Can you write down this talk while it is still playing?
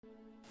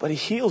But he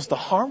heals the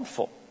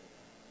harmful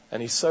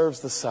and he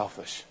serves the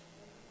selfish.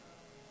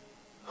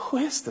 Who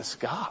is this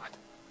God?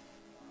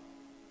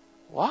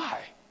 Why?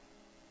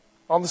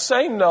 On the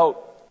same note,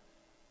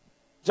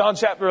 John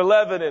chapter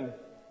 11 and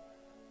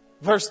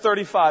verse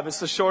 35.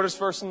 It's the shortest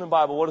verse in the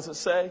Bible. What does it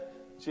say?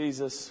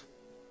 Jesus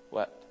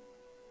wept.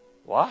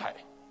 Why?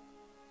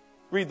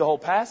 Read the whole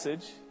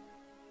passage.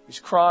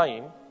 He's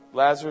crying.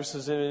 Lazarus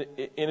is in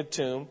a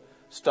tomb.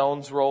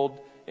 Stones rolled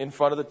in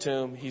front of the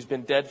tomb. He's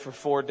been dead for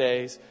 4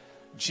 days.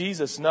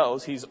 Jesus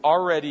knows. He's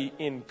already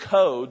in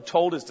code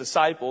told his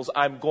disciples,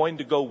 I'm going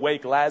to go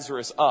wake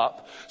Lazarus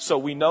up. So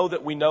we know.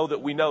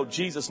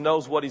 Jesus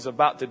knows what he's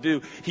about to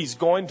do. He's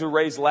going to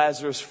raise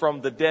Lazarus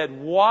from the dead.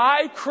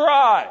 Why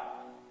cry?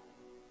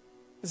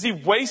 Is he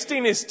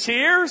wasting his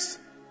tears?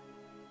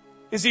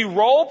 Is he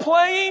role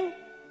playing?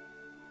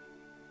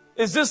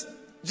 Is this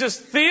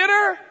just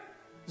theater?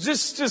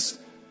 Just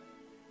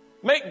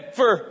make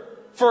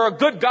for a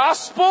good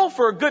gospel,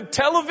 for a good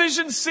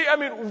television I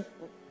mean,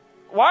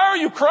 why are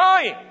you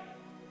crying?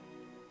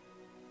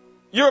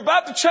 You're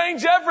about to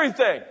change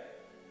everything.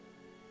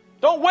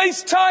 Don't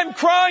waste time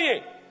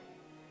crying.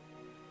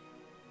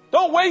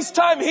 Don't waste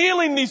time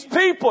healing these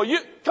people.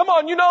 Come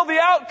on, you know the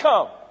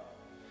outcome.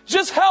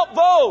 Just help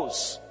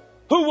those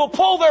who will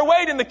pull their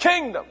weight in the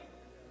kingdom.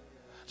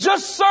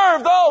 Just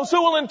serve those who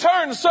will in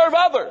turn serve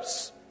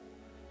others.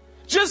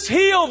 Just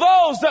heal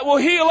those that will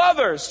heal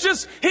others.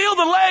 Just heal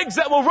the legs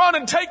that will run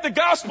and take the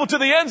gospel to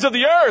the ends of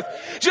the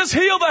earth. Just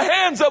heal the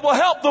hands that will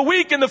help the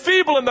weak and the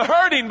feeble and the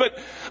hurting. But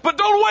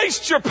don't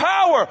waste your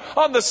power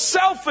on the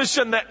selfish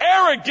and the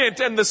arrogant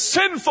and the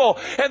sinful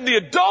and the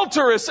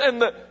adulterous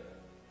and the...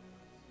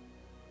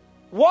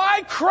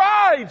 Why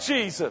cry,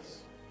 Jesus?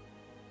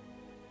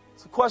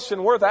 It's a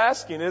question worth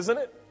asking, isn't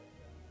it?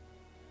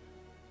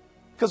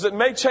 Because it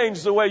may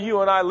change the way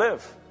you and I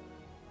live.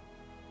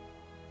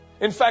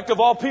 In fact, of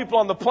all people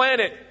on the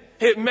planet,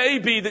 it may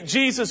be that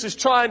Jesus is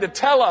trying to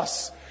tell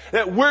us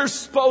that we're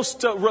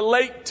supposed to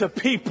relate to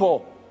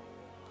people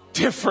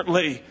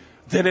differently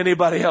than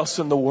anybody else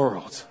in the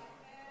world.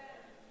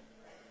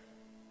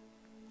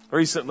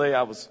 Recently,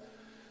 I was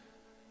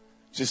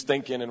just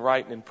thinking and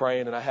writing and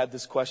praying, and I had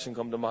this question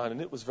come to mind,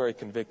 and it was very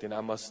convicting,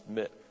 I must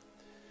admit.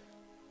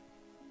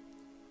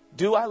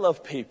 Do I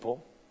love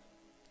people,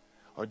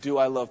 or do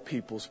I love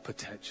people's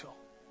potential?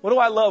 What do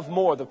I love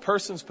more, the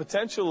person's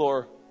potential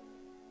or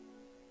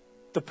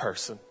the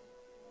person?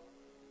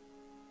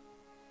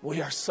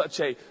 We are such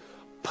a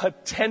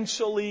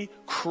potentially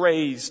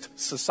crazed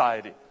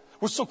society.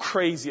 We're so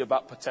crazy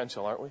about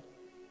potential, aren't we?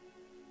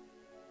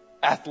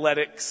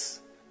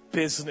 Athletics,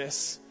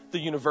 business, the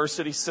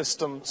university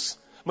systems,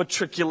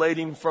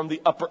 matriculating from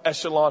the upper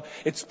echelon.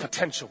 It's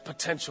potential,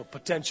 potential,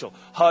 potential.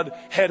 HUD,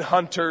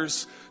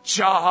 headhunters,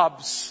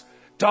 jobs,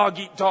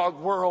 dog-eat-dog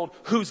world.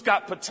 Who's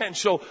got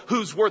potential?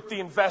 Who's worth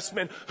the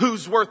investment?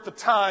 Who's worth the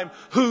time?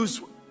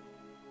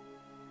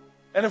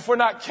 And if we're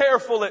not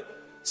careful, it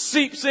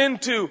seeps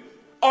into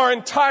our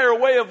entire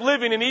way of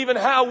living and even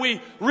how we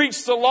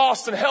reach the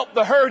lost and help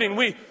the hurting.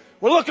 We're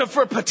looking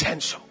for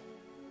potential.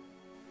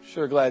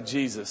 Sure glad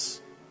Jesus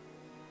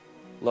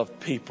loved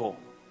people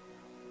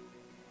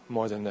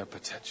more than their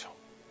potential.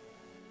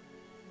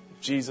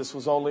 If Jesus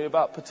was only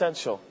about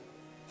potential,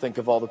 think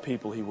of all the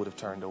people he would have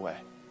turned away.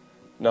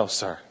 No,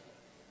 sir,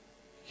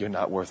 you're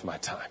not worth my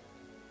time.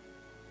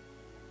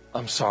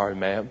 I'm sorry,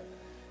 ma'am,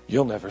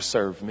 you'll never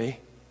serve me.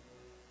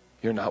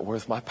 You're not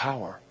worth my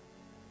power.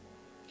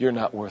 You're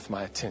not worth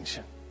my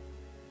attention.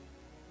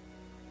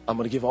 I'm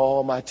going to give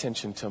all my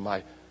attention to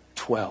my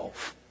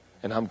 12,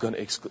 and I'm going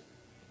to exclude.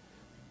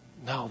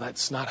 No,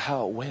 that's not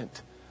how it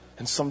went.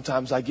 And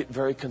sometimes I get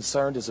very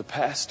concerned as a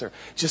pastor,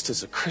 just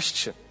as a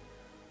Christian.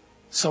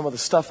 Some of the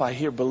stuff I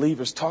hear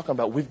believers talking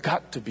about, we've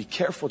got to be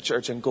careful,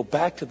 church, and go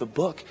back to the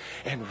book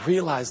and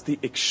realize the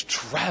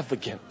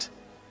extravagant,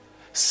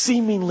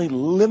 seemingly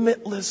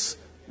limitless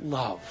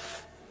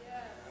love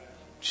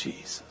of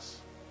Jesus.